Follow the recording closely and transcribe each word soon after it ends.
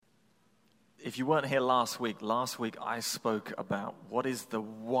If you weren't here last week I spoke about what is the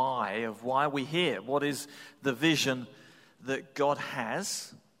why of why we're here. What is the vision that God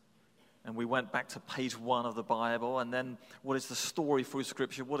has? And we went back to page 1 of the Bible. And then what is the story through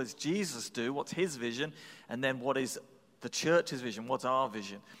Scripture? What does Jesus do? What's his vision? And then what is the church's vision? What's our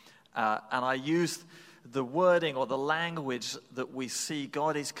vision? And I used the wording or the language that we see.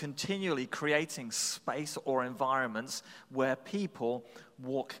 God is continually creating space or environments where people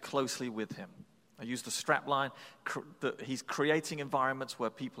walk closely with him. I used the strapline that he's creating environments where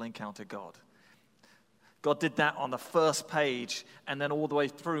people encounter God. God did that on the first page and then all the way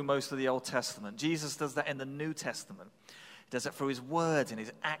through most of the Old Testament. Jesus does that in the New Testament. He does it through his words and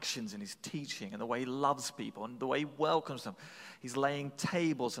his actions and his teaching and the way he loves people and the way he welcomes them. He's laying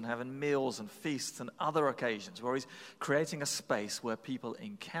tables and having meals and feasts and other occasions where he's creating a space where people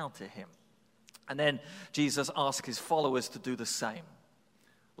encounter him. And then Jesus asks his followers to do the same.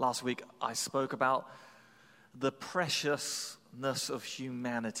 Last week I spoke about the preciousness of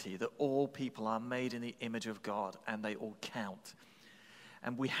humanity, that all people are made in the image of God and they all count.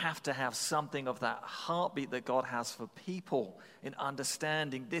 And we have to have something of that heartbeat that God has for people in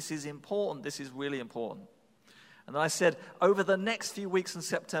understanding this is important, this is really important. And then I said, over the next few weeks in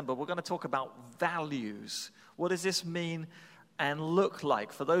September, we're going to talk about values. What does this mean and look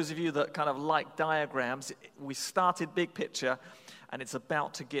like? For those of you that kind of like diagrams, we started big picture, and it's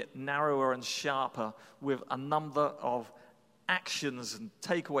about to get narrower and sharper with a number of actions and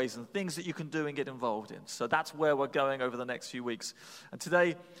takeaways and things that you can do and get involved in. So that's where we're going over the next few weeks. And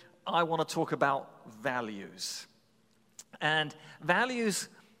today, I want to talk about values. And values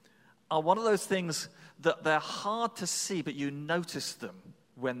are one of those things that they're hard to see, but you notice them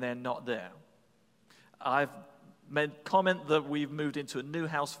when they're not there. I've made comment that we've moved into a new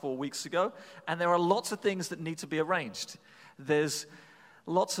house 4 weeks ago, and there are lots of things that need to be arranged. There's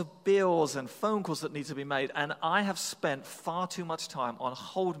lots of bills and phone calls that need to be made, and I have spent far too much time on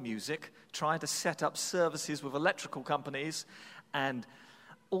hold music trying to set up services with electrical companies and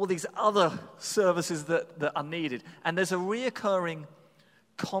all these other services that are needed. And there's a reoccurring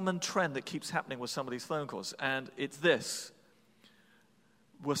common trend that keeps happening with some of these phone calls, and it's this.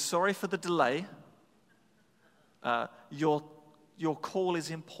 We're sorry for the delay. Your call is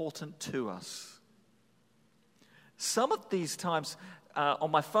important to us. Some of these times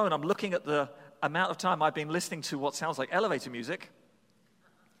on my phone, I'm looking at the amount of time I've been listening to what sounds like elevator music,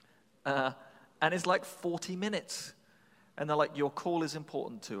 and it's like 40 minutes. And they're like, your call is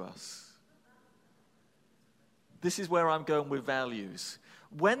important to us. This is where I'm going with values.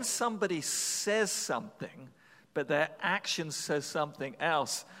 When somebody says something, but their action says something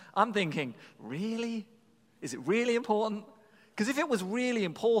else, I'm thinking, really? Is it really important? Because if it was really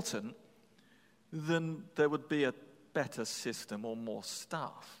important, then there would be a better system or more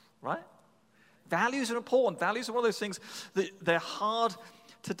staff, right? Values are important. Values are one of those things that they're hard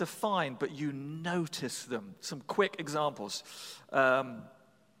to define, but you notice them. Some quick examples.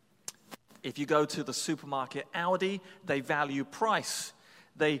 If you go to the supermarket, Aldi, they value price.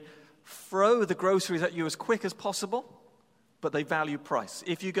 They throw the groceries at you as quick as possible, but they value price.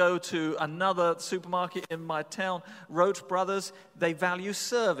 If you go to another supermarket in my town, Roach Brothers, they value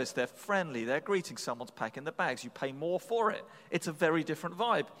service. They're friendly. They're greeting. Someone's packing the bags. You pay more for it. It's a very different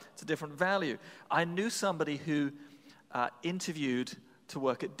vibe. It's a different value. I knew somebody who interviewed to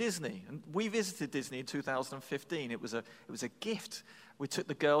work at Disney, and we visited Disney in 2015. It was a gift. We took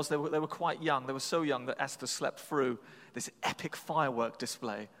the girls. They were quite young. They were so young that Esther slept through this epic firework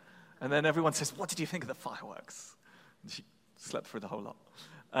display. And then everyone says, "What did you think of the fireworks?" And she slept through the whole lot.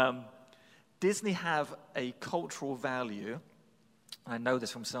 Disney have a cultural value. I know this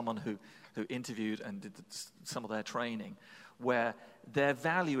from someone who interviewed and did some of their training, where their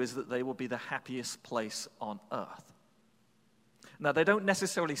value is that they will be the happiest place on earth. Now, they don't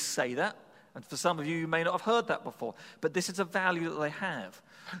necessarily say that, and for some of you, you may not have heard that before, but this is a value that they have.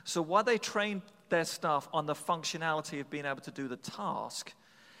 So while they train their staff on the functionality of being able to do the task,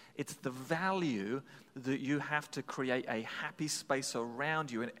 it's the value that you have to create a happy space around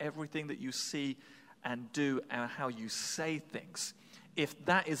you in everything that you see and do and how you say things. If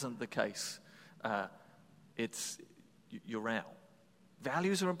that isn't the case, you're out.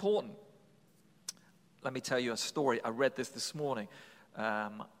 Values are important. Let me tell you a story. I read this morning.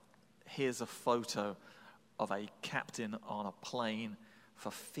 Here's a photo of a captain on a plane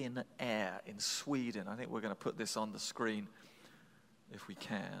for Finnair in Sweden. I think we're going to put this on the screen if we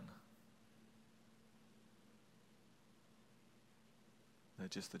can. They're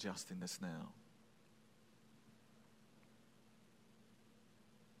just adjusting this now.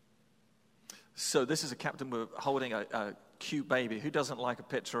 So this is a captain holding a cute baby. Who doesn't like a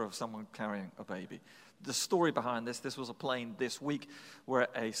picture of someone carrying a baby? The story behind this was a plane this week where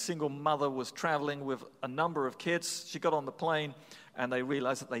a single mother was traveling with a number of kids. She got on the plane and they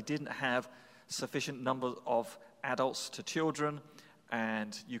realized that they didn't have sufficient numbers of adults to children,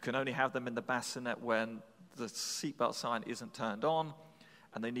 and you can only have them in the bassinet when the seatbelt sign isn't turned on,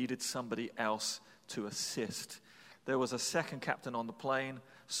 and they needed somebody else to assist. There was a second captain on the plane,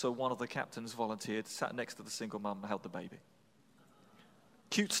 so one of the captains volunteered, sat next to the single mum and held the baby.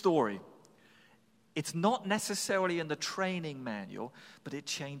 Cute story. It's not necessarily in the training manual, but it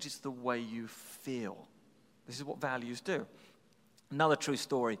changes the way you feel. This is what values do. Another true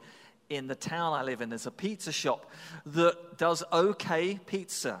story. In the town I live in, there's a pizza shop that does okay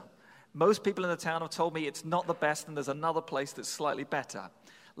pizza. Most people in the town have told me it's not the best, and there's another place that's slightly better.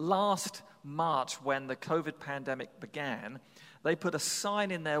 Last March, when the COVID pandemic began, they put a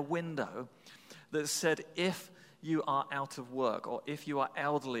sign in their window that said, if you are out of work or if you are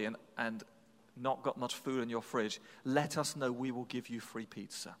elderly and not got much food in your fridge, let us know, we will give you free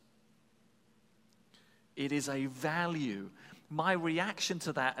pizza. It is a value. My reaction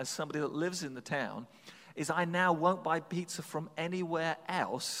to that as somebody that lives in the town is I now won't buy pizza from anywhere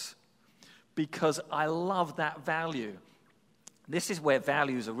else because I love that value. This is where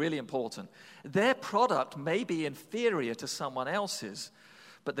values are really important. Their product may be inferior to someone else's,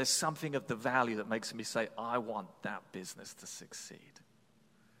 but there's something of the value that makes me say, I want that business to succeed.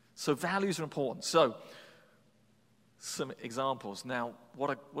 So values are important. So, some examples. Now,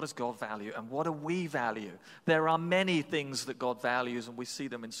 what does God value and what do we value? There are many things that God values, and we see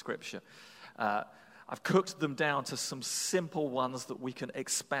them in Scripture. I've cooked them down to some simple ones that we can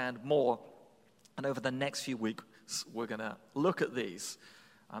expand more. And over the next few weeks, we're going to look at these.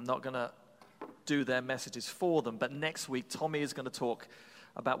 I'm not going to do their messages for them, but next week, Tommy is going to talk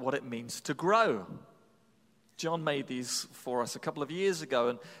about what it means to grow. John made these for us a couple of years ago,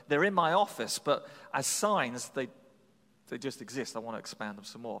 and they're in my office, but as signs, they just exist. I want to expand them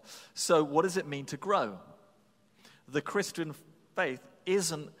some more. So what does it mean to grow? The Christian faith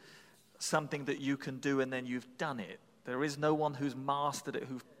isn't something that you can do and then you've done it. There is no one who's mastered it,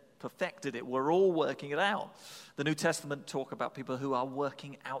 who's perfected it. We're all working it out. The New Testament talk about people who are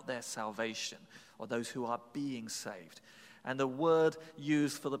working out their salvation, or those who are being saved. And the word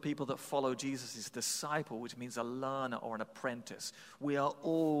used for the people that follow Jesus is disciple, which means a learner or an apprentice. We are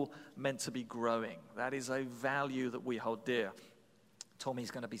all meant to be growing. That is a value that we hold dear. Tommy's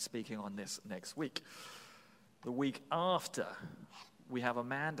going to be speaking on this next week. The week after, we have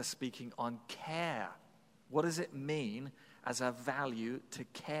Amanda speaking on care. What does it mean as a value to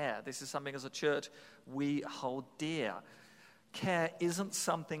care? This is something as a church we hold dear. Care isn't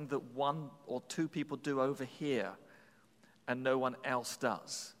something that one or two people do over here and no one else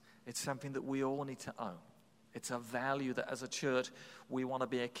does. It's something that we all need to own. It's a value that as a church, we want to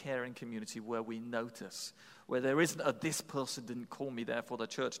be a caring community where we notice, where there isn't a this person didn't call me, therefore the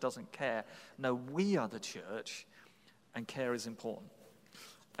church doesn't care. No, we are the church, and care is important.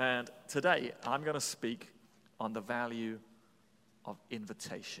 And today, I'm going to speak on the value of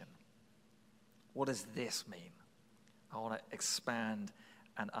invitation. What does this mean? I want to expand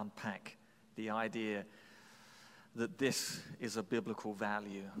and unpack the idea that this is a biblical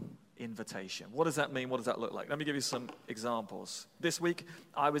value, invitation. What does that mean? What does that look like? Let me give you some examples. This week,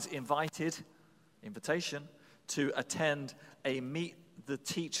 I was invitation, to attend a Meet the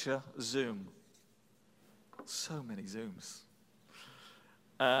Teacher Zoom. So many Zooms.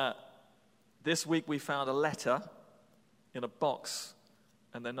 This week, we found a letter in a box,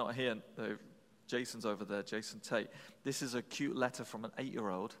 and they're not here. Jason's over there, Jason Tate. This is a cute letter from an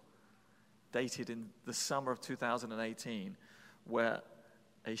 8-year-old, dated in the summer of 2018, where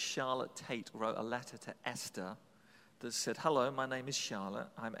a Charlotte Tate wrote a letter to Esther that said, "Hello, my name is Charlotte.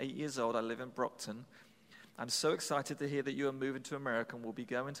 I'm 8 years old. I live in Brockton. I'm so excited to hear that you are moving to America and will be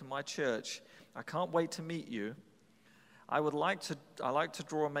going to my church. I can't wait to meet you. I like to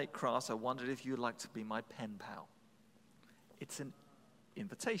draw and make crafts. I wondered if you'd like to be my pen pal." It's an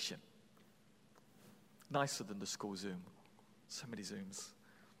invitation. Nicer than the school Zoom. So many Zooms.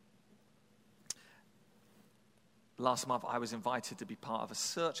 Last month, I was invited to be part of a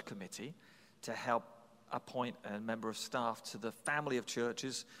search committee to help appoint a member of staff to the family of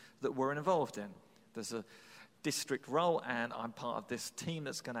churches that we're involved in. There's a district role, and I'm part of this team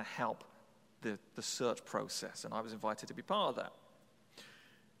that's going to help the search process, and I was invited to be part of that.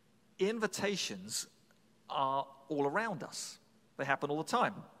 Invitations are all around us. They happen all the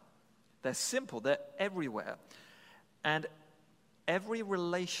time. They're simple. They're everywhere. And every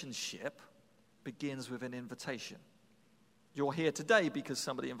relationship begins with an invitation. You're here today because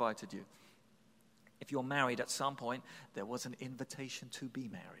somebody invited you. If you're married, at some point, there was an invitation to be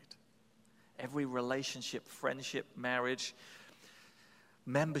married. Every relationship, friendship, marriage,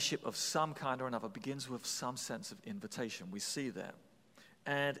 membership of some kind or another begins with some sense of invitation. We see that.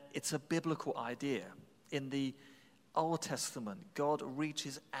 And it's a biblical idea. In the Old Testament, God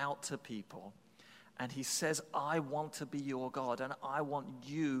reaches out to people and he says, I want to be your God and I want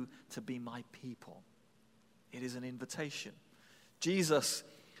you to be my people. It is an invitation. Jesus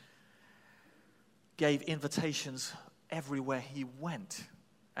gave invitations everywhere he went.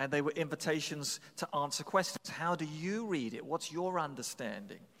 And they were invitations to answer questions. How do you read it? What's your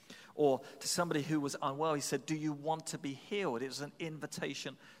understanding? Or to somebody who was unwell, he said, do you want to be healed? It was an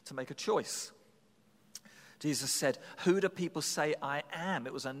invitation to make a choice. Jesus said, who do people say I am?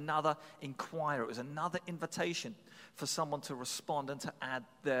 It was another inquiry. It was another invitation for someone to respond and to add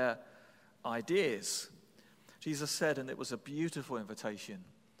their ideas. Jesus said, and it was a beautiful invitation,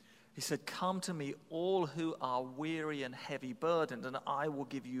 he said, come to me all who are weary and heavy burdened, and I will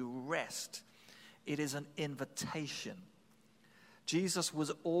give you rest. It is an invitation. Jesus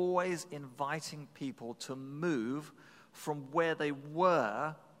was always inviting people to move from where they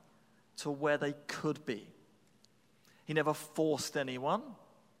were to where they could be. He never forced anyone,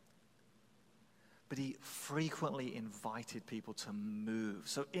 but he frequently invited people to move.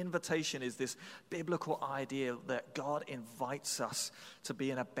 So invitation is this biblical idea that God invites us to be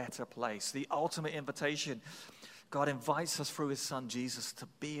in a better place. The ultimate invitation, God invites us through his son Jesus to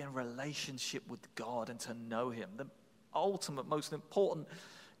be in relationship with God and to know him. The ultimate, most important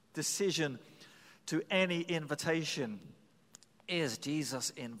decision to any invitation is Jesus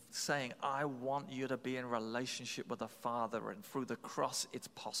in saying, I want you to be in relationship with the Father, and through the cross it's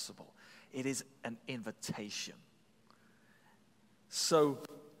possible. It is an invitation. So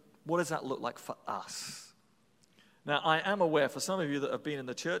what does that look like for us? Now, I am aware for some of you that have been in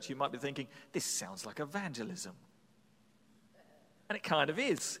the church, you might be thinking, this sounds like evangelism. And it kind of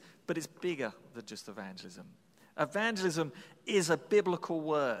is, but it's bigger than just evangelism. Evangelism is a biblical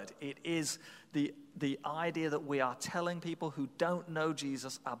word. It is the idea that we are telling people who don't know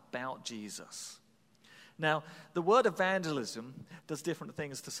Jesus about Jesus. Now, the word evangelism does different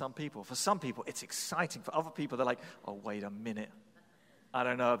things to some people. For some people, it's exciting. For other people, they're like, oh, wait a minute. I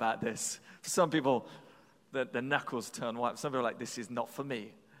don't know about this. For some people, the knuckles turn white. Some people are like, this is not for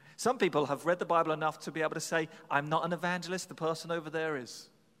me. Some people have read the Bible enough to be able to say, I'm not an evangelist. The person over there is.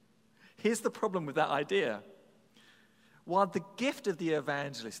 Here's the problem with that idea. While the gift of the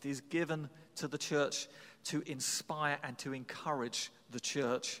evangelist is given to the church to inspire and to encourage the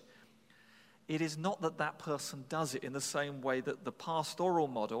church, it is not that that person does it in the same way that the pastoral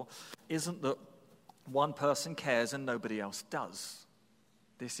model isn't that one person cares and nobody else does.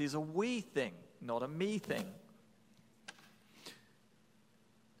 This is a we thing, not a me thing.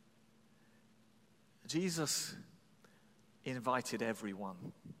 Jesus invited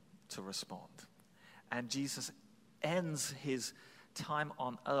everyone to respond. And Jesus ends his time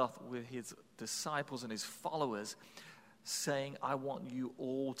on earth with his disciples and his followers saying, I want you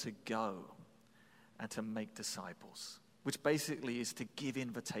all to go and to make disciples, which basically is to give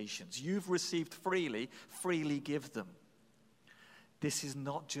invitations. You've received freely, freely give them. This is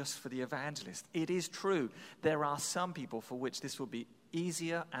not just for the evangelist. It is true, there are some people for which this will be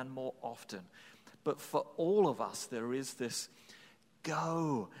easier and more often. But for all of us, there is this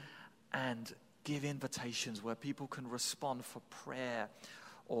go and give invitations where people can respond for prayer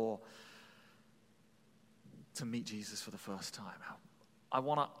or to meet Jesus for the first time. I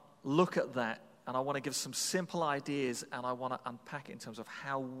want to look at that, and I want to give some simple ideas, and I want to unpack it in terms of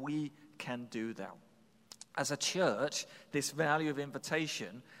how we can do that. As a church, this value of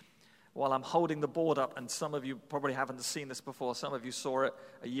invitation, while I'm holding the board up, and some of you probably haven't seen this before, some of you saw it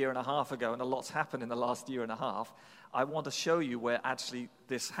a year and a half ago, and a lot's happened in the last year and a half, I want to show you where actually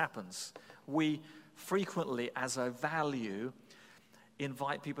this happens. We frequently, as a value,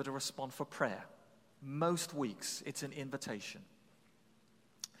 invite people to respond for prayer. Most weeks, it's an invitation.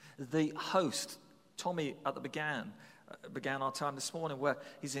 The host, Tommy, at the began our time this morning where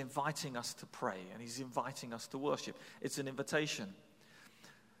he's inviting us to pray and he's inviting us to worship. It's an invitation.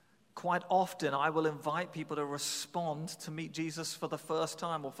 Quite often, I will invite people to respond to meet Jesus for the first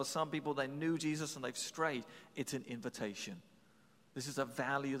time, or for some people, they knew Jesus and they've strayed. It's an invitation. This is a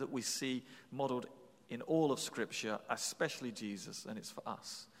value that we see modeled in all of Scripture, especially Jesus, and it's for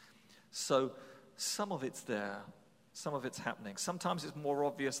us. So some of it's there, some of it's happening. Sometimes it's more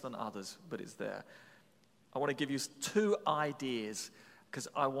obvious than others, but it's there. I want to give you 2 ideas because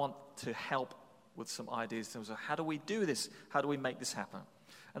I want to help with some ideas in terms of how do we do this? How do we make this happen?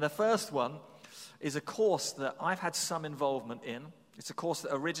 And the first one is a course that I've had some involvement in. It's a course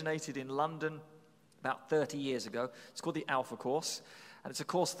that originated in London about 30 years ago. It's called the Alpha Course, and it's a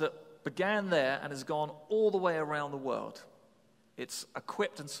course that began there and has gone all the way around the world. It's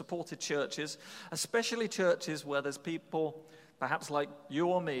equipped and supported churches, especially churches where there's people, perhaps like you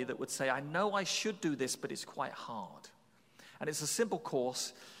or me, that would say, I know I should do this, but it's quite hard. And it's a simple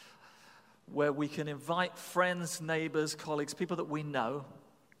course where we can invite friends, neighbors, colleagues, people that we know,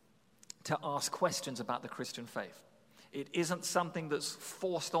 to ask questions about the Christian faith. It isn't something that's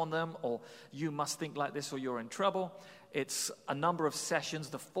forced on them, or you must think like this or you're in trouble. It's a number of sessions.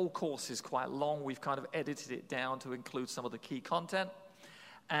 The full course is quite long. We've kind of edited it down to include some of the key content.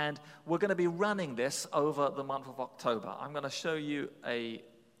 And we're going to be running this over the month of October. I'm going to show you a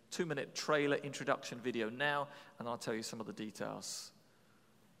 2-minute trailer introduction video now, and I'll tell you some of the details.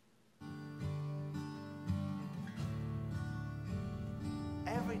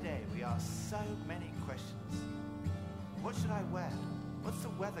 Every day we ask so many questions. What should I wear? What's the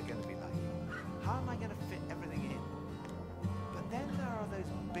weather going to be like? How am I going to fit everything in? But then there are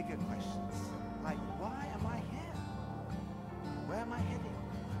those bigger questions, like why am I here? Where am I heading?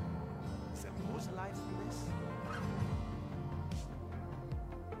 Is there more to life than this?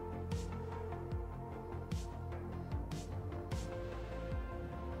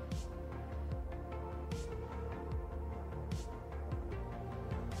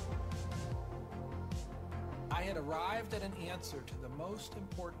 I had arrived at an answer to the most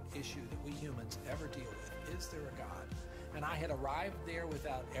important issue that we humans ever deal with. Is there a God? And I had arrived there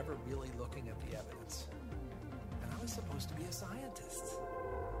without ever really looking at the evidence. And I was supposed to be a scientist.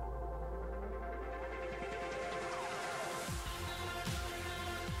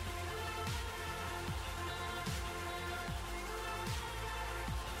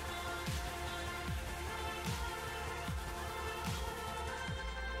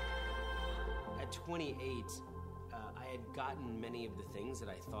 At 28, I had gotten many of the things that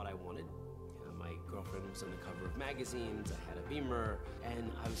I thought I wanted. My girlfriend was on the cover of magazines, I had a Beamer,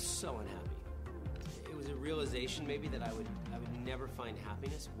 and I was so unhappy. It was a realization maybe that I would never find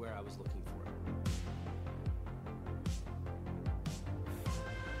happiness where I was looking for it.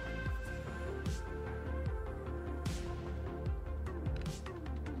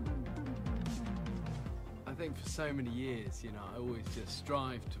 I think for so many years, I always just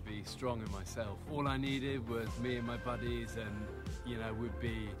strived to be strong in myself. All I needed was me and my buddies and, we'd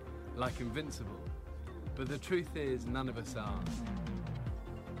be like invincible. But the truth is, none of us are.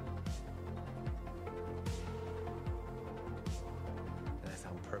 I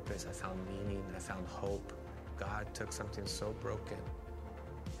found purpose, I found meaning, I found hope. God took something so broken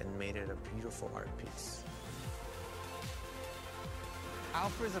and made it a beautiful art piece.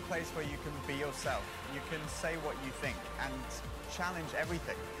 Alpha is a place where you can be yourself. You can say what you think and challenge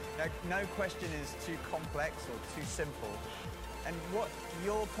everything. No question is too complex or too simple. And what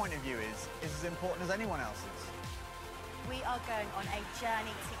your point of view is as important as anyone else's. We are going on a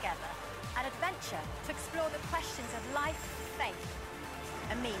journey together, an adventure to explore the questions of life, faith,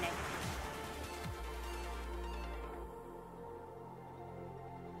 and meaning.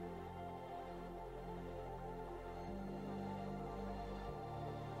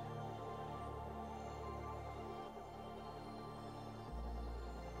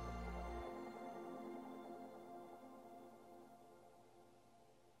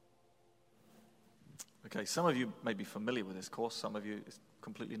 Okay, some of you may be familiar with this course, some of you it's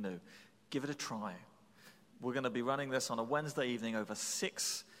completely new. Give it a try. We're going to be running this on a Wednesday evening over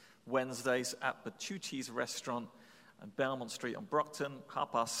 6 Wednesdays at Bertucci's restaurant on Belmont Street on Brockton,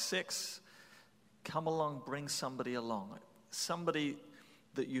 6:30. Come along, bring somebody along. Somebody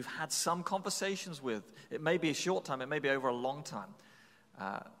that you've had some conversations with. It may be a short time, it may be over a long time.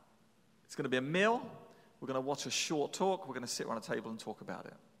 It's going to be a meal. We're going to watch a short talk. We're going to sit around a table and talk about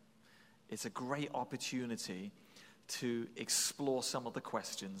it. It's a great opportunity to explore some of the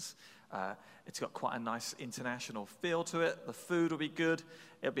questions. It's got quite a nice international feel to it. The food will be good.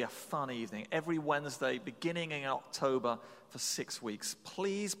 It'll be a fun evening. Every Wednesday, beginning in October for 6 weeks.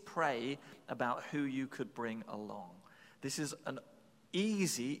 Please pray about who you could bring along. This is an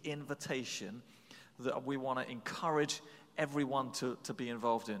easy invitation that we want to encourage everyone to be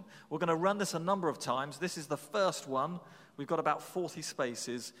involved in. We're going to run this a number of times. This is the first one. We've got about 40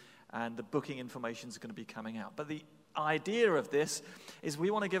 spaces, and the booking information is going to be coming out. But the idea of this is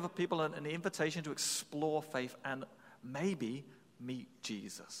we want to give people an invitation to explore faith and maybe meet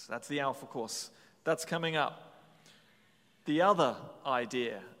Jesus. That's the Alpha course. That's coming up. The other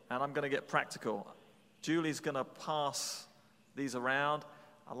idea, and I'm going to get practical. Julie's going to pass these around.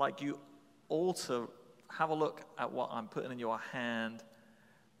 I'd like you all to have a look at what I'm putting in your hand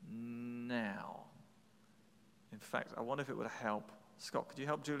now. In fact, I wonder if it would help. Scott, could you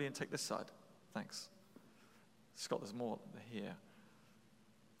help Julie and take this side? Thanks. Scott, there's more here.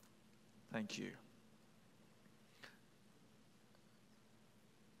 Thank you.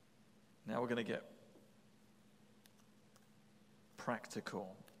 Now we're going to get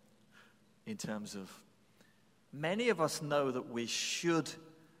practical in terms of many of us know that we should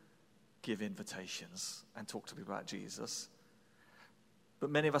give invitations and talk to people about Jesus, but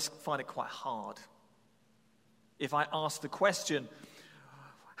many of us find it quite hard. If I ask the question,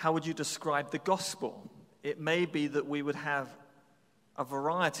 how would you describe the gospel? It may be that we would have a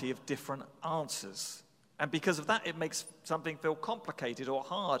variety of different answers. And because of that, it makes something feel complicated or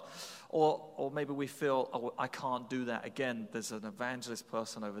hard. Or maybe we feel, oh, I can't do that. Again, there's an evangelist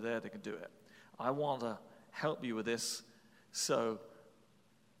person over there that can do it. I want to help you with this. So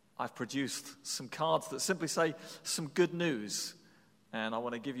I've produced some cards that simply say some good news. And I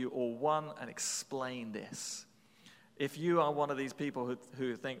want to give you all one and explain this. If you are one of these people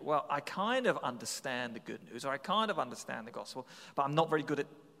who think, well, I kind of understand the good news, or I kind of understand the gospel, but I'm not very good at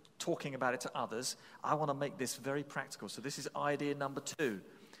talking about it to others, I want to make this very practical. So this is idea number 2.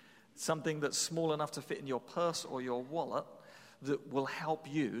 Something that's small enough to fit in your purse or your wallet that will help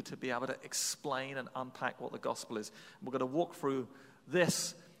you to be able to explain and unpack what the gospel is. And we're going to walk through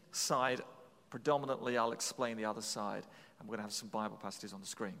this side predominantly. I'll explain the other side. And we're going to have some Bible passages on the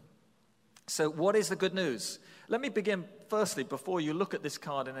screen. So what is the good news? Let me begin firstly, before you look at this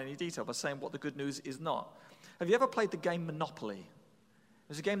card in any detail, by saying what the good news is not. Have you ever played the game Monopoly? It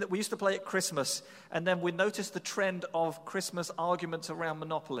was a game that we used to play at Christmas, and then we noticed the trend of Christmas arguments around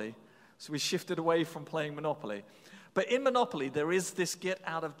Monopoly. So we shifted away from playing Monopoly. But in Monopoly, there is this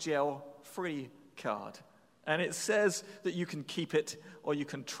get-out-of-jail-free card. And it says that you can keep it or you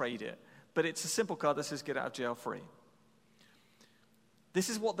can trade it. But it's a simple card that says get-out-of-jail-free. This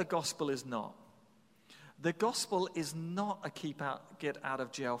is what the gospel is not. The gospel is not a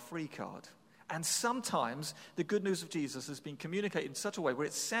get-out-of-jail-free card. And sometimes the good news of Jesus has been communicated in such a way where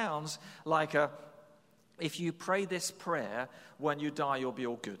it sounds like if you pray this prayer, when you die, you'll be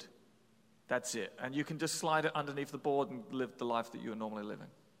all good. That's it. And you can just slide it underneath the board and live the life that you're normally living.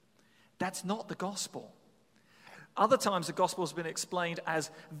 That's not the gospel. Other times the gospel has been explained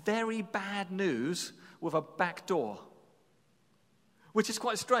as very bad news with a back door, which is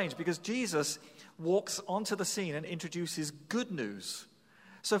quite strange because Jesus walks onto the scene and introduces good news.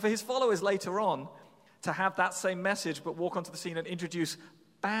 So for his followers later on to have that same message but walk onto the scene and introduce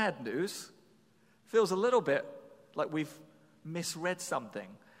bad news feels a little bit like we've misread something.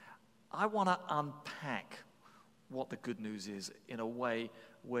 I want to unpack what the good news is in a way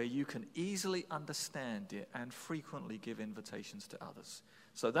where you can easily understand it and frequently give invitations to others.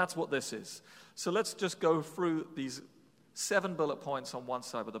 So that's what this is. So let's just go through these 7 bullet points on one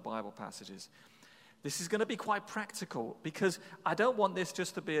side of the Bible passages. This is going to be quite practical because I don't want this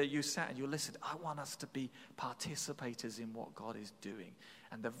just to be a you sat and you listened. I want us to be participators in what God is doing.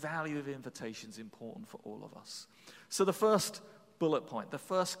 And the value of invitation is important for all of us. So the first bullet point, the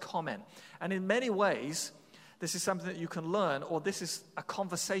first comment. And in many ways, this is something that you can learn, or this is a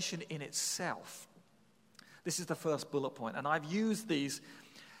conversation in itself. This is the first bullet point. And I've used these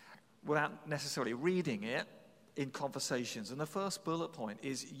without necessarily reading it in conversations. And the first bullet point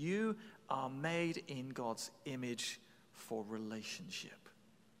is you are made in God's image for relationship.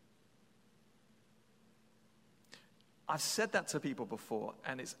 I've said that to people before,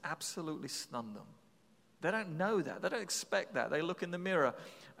 and it's absolutely stunned them. They don't know that. They don't expect that. They look in the mirror,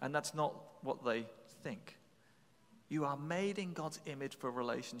 and that's not what they think. You are made in God's image for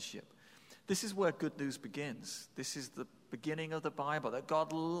relationship. This is where good news begins. This is the beginning of the Bible, that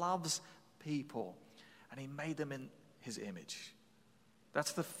God loves people, and he made them in his image.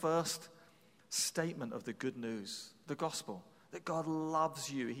 That's the first statement of the good news, the gospel, that God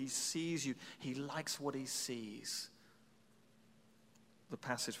loves you. He sees you. He likes what he sees. The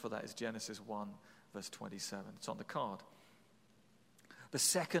passage for that is Genesis 1, verse 27. It's on the card. The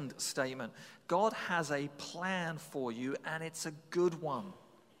second statement, God has a plan for you, and it's a good one.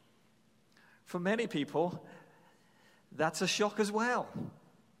 For many people, that's a shock as well.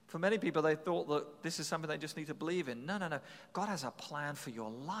 For many people, they thought that this is something they just need to believe in. No. God has a plan for your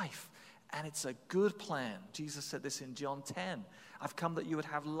life, and it's a good plan. Jesus said this in John 10. I've come that you would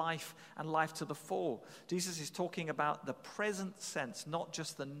have life and life to the full. Jesus is talking about the present sense, not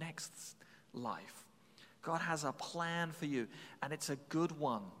just the next life. God has a plan for you, and it's a good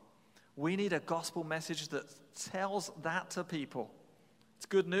one. We need a gospel message that tells that to people. It's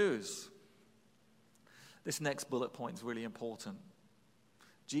good news. This next bullet point is really important.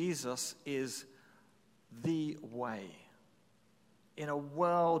 Jesus is the way. In a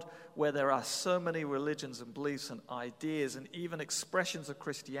world where there are so many religions and beliefs and ideas and even expressions of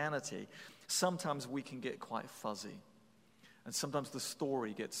Christianity, Sometimes we can get quite fuzzy, and sometimes the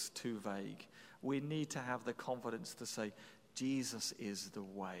story gets too vague. We need to have the confidence to say, Jesus is the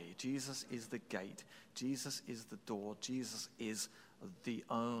way, Jesus is the gate, Jesus is the door, Jesus is the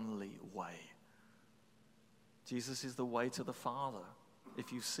only way. Jesus is the way to the Father.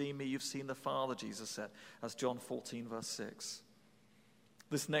 If you've seen me, you've seen the Father, Jesus said. That's John 14, verse 6.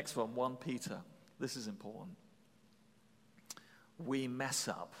 This next one, 1 Peter, this is important. We mess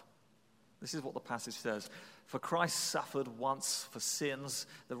up. This is what the passage says. For Christ suffered once for sins,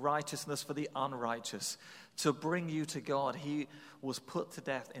 the righteousness for the unrighteous, to bring you to God. He was put to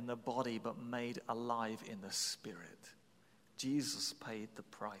death in the body, but made alive in the spirit. Jesus paid the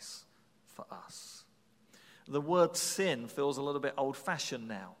price for us. The word sin feels a little bit old-fashioned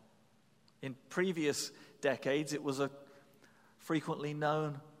now. In previous decades, it was a frequently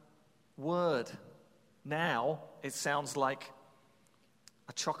known word. Now, it sounds like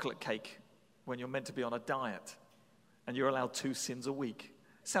a chocolate cake when you're meant to be on a diet and you're allowed 2 sins a week.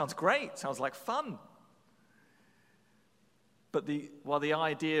 Sounds great. Sounds like fun. But while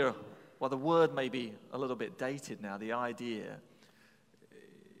the word may be a little bit dated now, the idea,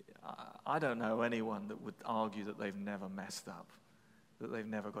 I don't know anyone that would argue that they've never messed up, that they've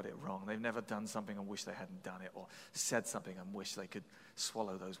never got it wrong. They've never done something and wish they hadn't done it, or said something and wish they could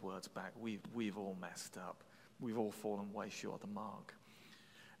swallow those words back. We've all messed up. We've all fallen way short of the mark.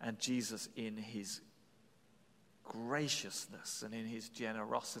 And Jesus, in his graciousness and in his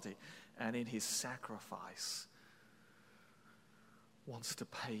generosity and in his sacrifice, wants to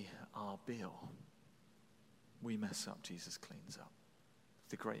pay our bill. We mess up, Jesus cleans up.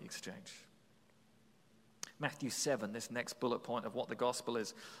 The great exchange. Matthew 7, this next bullet point of what the gospel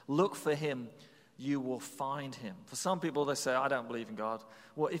is. Look for him, you will find him. For some people, they say, I don't believe in God.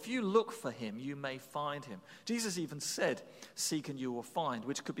 Well, if you look for him, you may find him. Jesus even said, seek and you will find,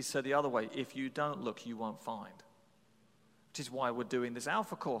 which could be said the other way. If you don't look, you won't find. Which is why we're doing this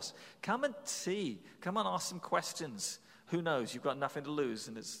Alpha course. Come and see. Come and ask some questions. Who knows? You've got nothing to lose,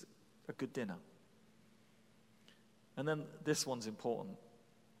 and it's a good dinner. And then this one's important.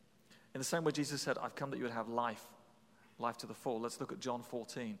 In the same way Jesus said, I've come that you would have life to the full. Let's look at John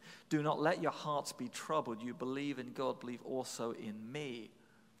 14. Do not let your hearts be troubled. You believe in God, believe also in me.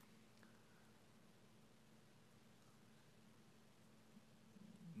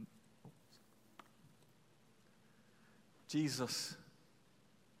 Jesus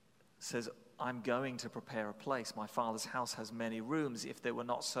says, I'm going to prepare a place. My Father's house has many rooms. If they were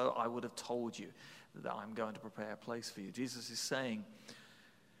not so, I would have told you that I'm going to prepare a place for you. Jesus is saying,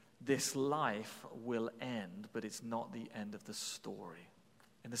 this life will end, but it's not the end of the story.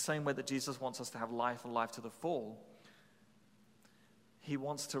 In the same way that Jesus wants us to have life and life to the full, he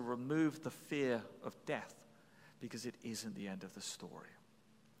wants to remove the fear of death because it isn't the end of the story.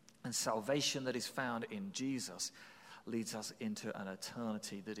 And salvation that is found in Jesus leads us into an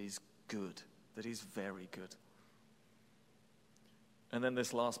eternity that is good, that is very good. And then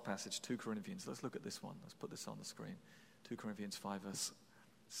this last passage, 2 Corinthians. Let's look at this one. Let's put this on the screen. 2 Corinthians 5, verse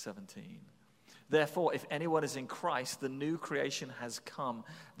 17. Therefore, if anyone is in Christ, the new creation has come,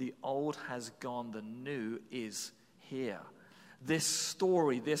 the old has gone, the new is here. This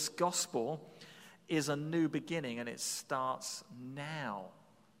story, this gospel, is a new beginning, and it starts now.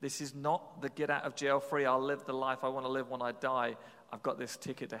 This is not the get out of jail free, I'll live the life I want to live when I die, I've got this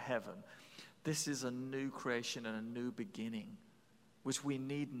ticket to heaven. This is a new creation and a new beginning, which we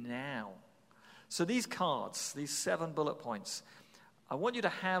need now. So these cards, these 7 bullet points, I want you to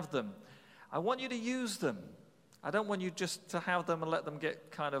have them. I want you to use them. I don't want you just to have them and let them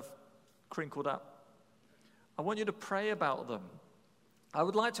get kind of crinkled up. I want you to pray about them. I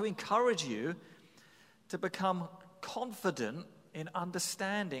would like to encourage you to become confident in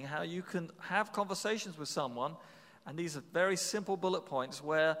understanding how you can have conversations with someone, and these are very simple bullet points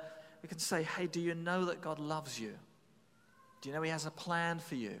where we can say, hey, do you know that God loves you? Do you know he has a plan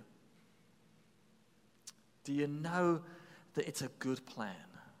for you? Do you know that it's a good plan?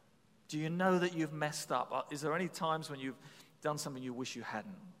 Do you know that you've messed up? Is there any times when you've done something you wish you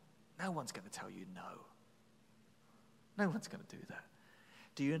hadn't? No one's going to tell you no. No one's going to do that.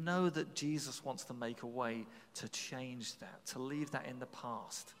 Do you know that Jesus wants to make a way to change that, to leave that in the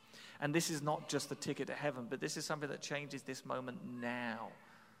past? And this is not just the ticket to heaven, but this is something that changes this moment now.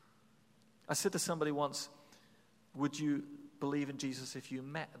 I said to somebody once, would you believe in Jesus if you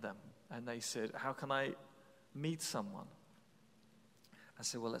met them? And they said, how can I meet someone? I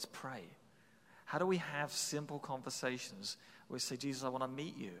said, well, let's pray. How do we have simple conversations where we say, Jesus, I want to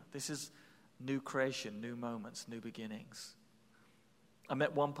meet you. This is new creation, new moments, new beginnings. I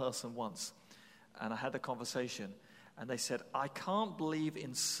met one person once, and I had a conversation, and they said, I can't believe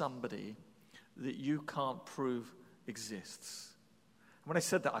in somebody that you can't prove exists. When I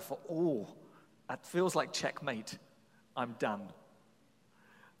said that, I thought, oh, that feels like checkmate. I'm done.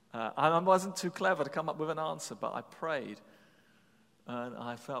 And I wasn't too clever to come up with an answer, but I prayed, and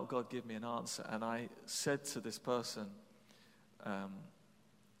I felt God give me an answer. And I said to this person,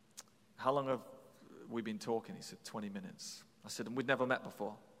 how long have we been talking? He said, 20 minutes. I said, and we'd never met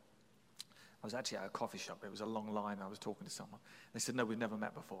before. I was actually at a coffee shop. It was a long line. I was talking to someone. They said, no, we've never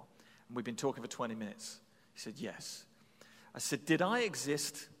met before. And we've been talking for 20 minutes. He said, yes. I said, did I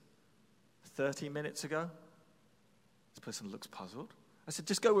exist 30 minutes ago? This person looks puzzled. I said,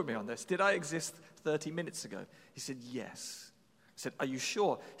 just go with me on this. Did I exist 30 minutes ago? He said, yes. I said, are you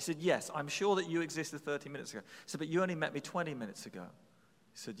sure? He said, yes, I'm sure that you existed 30 minutes ago. I said, but you only met me 20 minutes ago.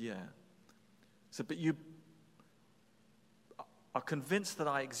 He said, yeah. I said, but you are convinced that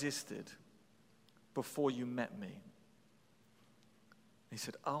I existed before you met me. He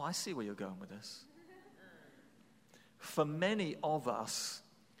said, oh, I see where you're going with this. For many of us,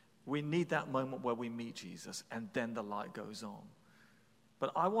 we need that moment where we meet Jesus and then the light goes on.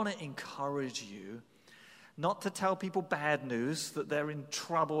 But I want to encourage you not to tell people bad news, that they're in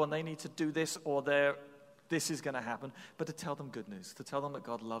trouble and they need to do this or this is going to happen, but to tell them good news, to tell them that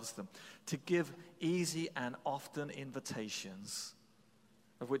God loves them, to give easy and often invitations,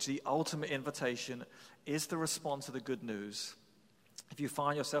 of which the ultimate invitation is to respond to the good news. If you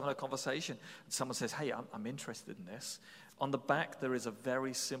find yourself in a conversation and someone says, hey, I'm interested in this, on the back there is a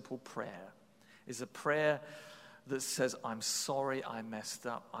very simple prayer. It's a prayer that says, I'm sorry I messed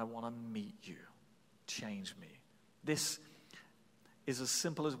up. I want to meet you. Change me. This is as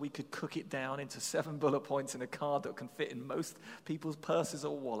simple as we could cook it down into 7 bullet points in a card that can fit in most people's purses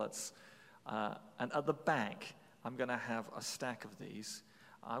or wallets. And at the back, I'm going to have a stack of these.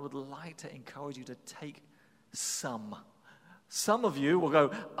 I would like to encourage you to take some. Some of you will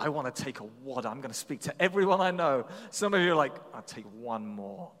go, I want to take a wad. I'm going to speak to everyone I know. Some of you are like, I'll take one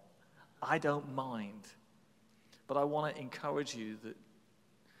more. I don't mind. But I want to encourage you that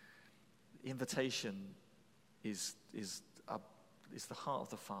invitation is the heart of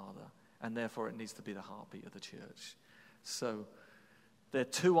the Father, and therefore it needs to be the heartbeat of the church. So there are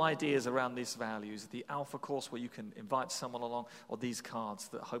 2 ideas around these values: the Alpha course where you can invite someone along, or these cards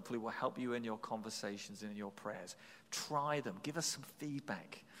that hopefully will help you in your conversations and in your prayers. Try them. Give us some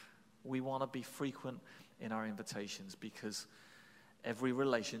feedback. We want to be frequent in our invitations because every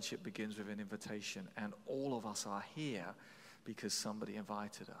relationship begins with an invitation, and all of us are here because somebody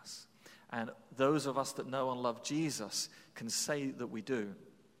invited us. And those of us that know and love Jesus can say that we do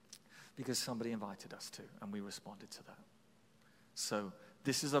because somebody invited us to, and we responded to that. So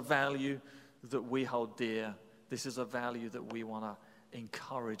this is a value that we hold dear. This is a value that we want to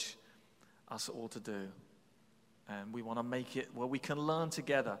encourage us all to do. And we want to make it where we can learn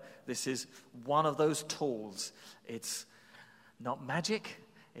together. This is one of those tools. It's not magic.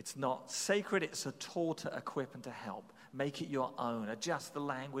 It's not sacred. It's a tool to equip and to help. Make it your own. Adjust the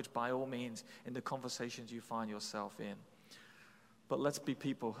language by all means in the conversations you find yourself in. But let's be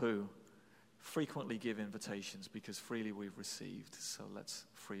people who frequently give invitations because freely we've received. So let's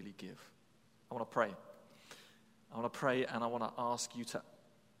freely give. I want to pray. I want to pray, and I want to ask you to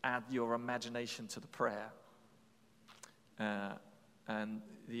add your imagination to the prayer. And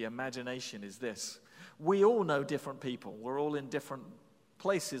the imagination is this. We all know different people. We're all in different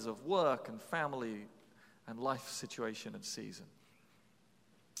places of work and family and life situation and season.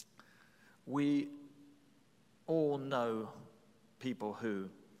 We all know people who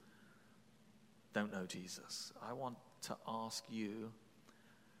don't know Jesus. I want to ask you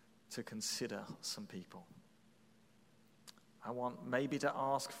to consider some people. I want maybe to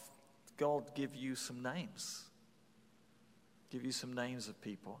ask God give you some names. Give you some names of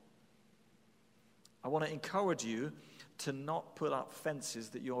people. I want to encourage you to not put up fences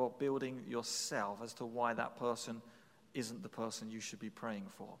that you're building yourself as to why that person isn't the person you should be praying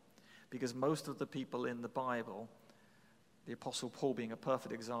for. Because most of the people in the Bible, the Apostle Paul being a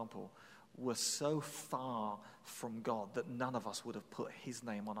perfect example, were so far from God that none of us would have put his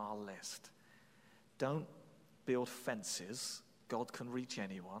name on our list. Don't build fences. God can reach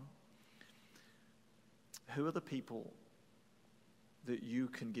anyone. Who are the people that you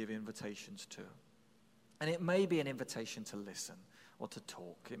can give invitations to? And it may be an invitation to listen or to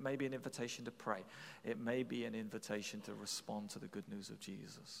talk. It may be an invitation to pray. It may be an invitation to respond to the good news of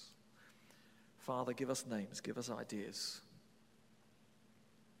Jesus. Father, give us names, give us ideas.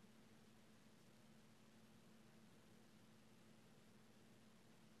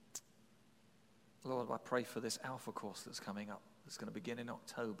 Lord, I pray for this Alpha course that's coming up, that's going to begin in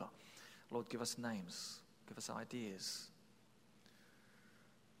October. Lord, give us names, give us ideas.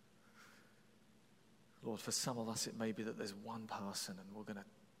 Lord, for some of us, it may be that there's one person and we're going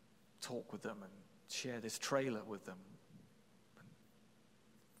to talk with them and share this trailer with them.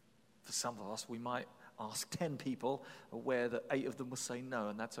 For some of us, we might ask 10 people, aware that 8 of them will say no,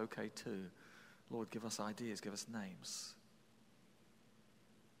 and that's okay too. Lord, give us ideas, give us names.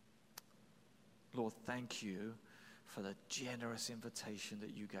 Lord, thank you for the generous invitation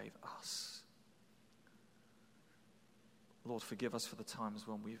that you gave us. Lord, forgive us for the times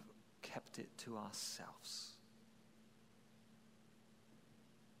when we've kept it to ourselves.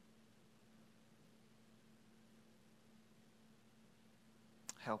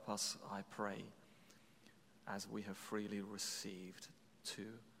 Help us, I pray, as we have freely received, to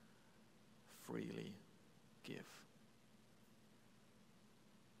freely give.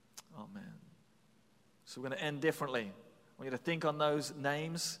 Amen. So we're going to end differently. I want you to think on those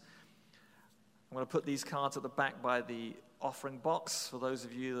names. I'm going to put these cards at the back by the offering box. For those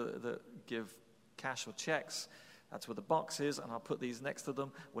of you that give cash or checks, that's where the box is, and I'll put these next to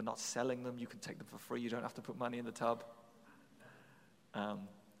them. We're not selling them. You can take them for free. You don't have to put money in the tub.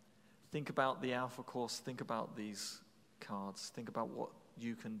 Think about the Alpha course. Think about these cards. Think about what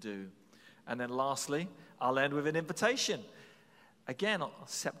you can do. And then lastly, I'll end with an invitation. Again, on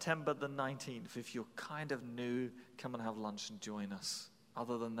September the 19th, if you're kind of new, come and have lunch and join us.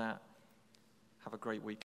 Other than that, have a great week.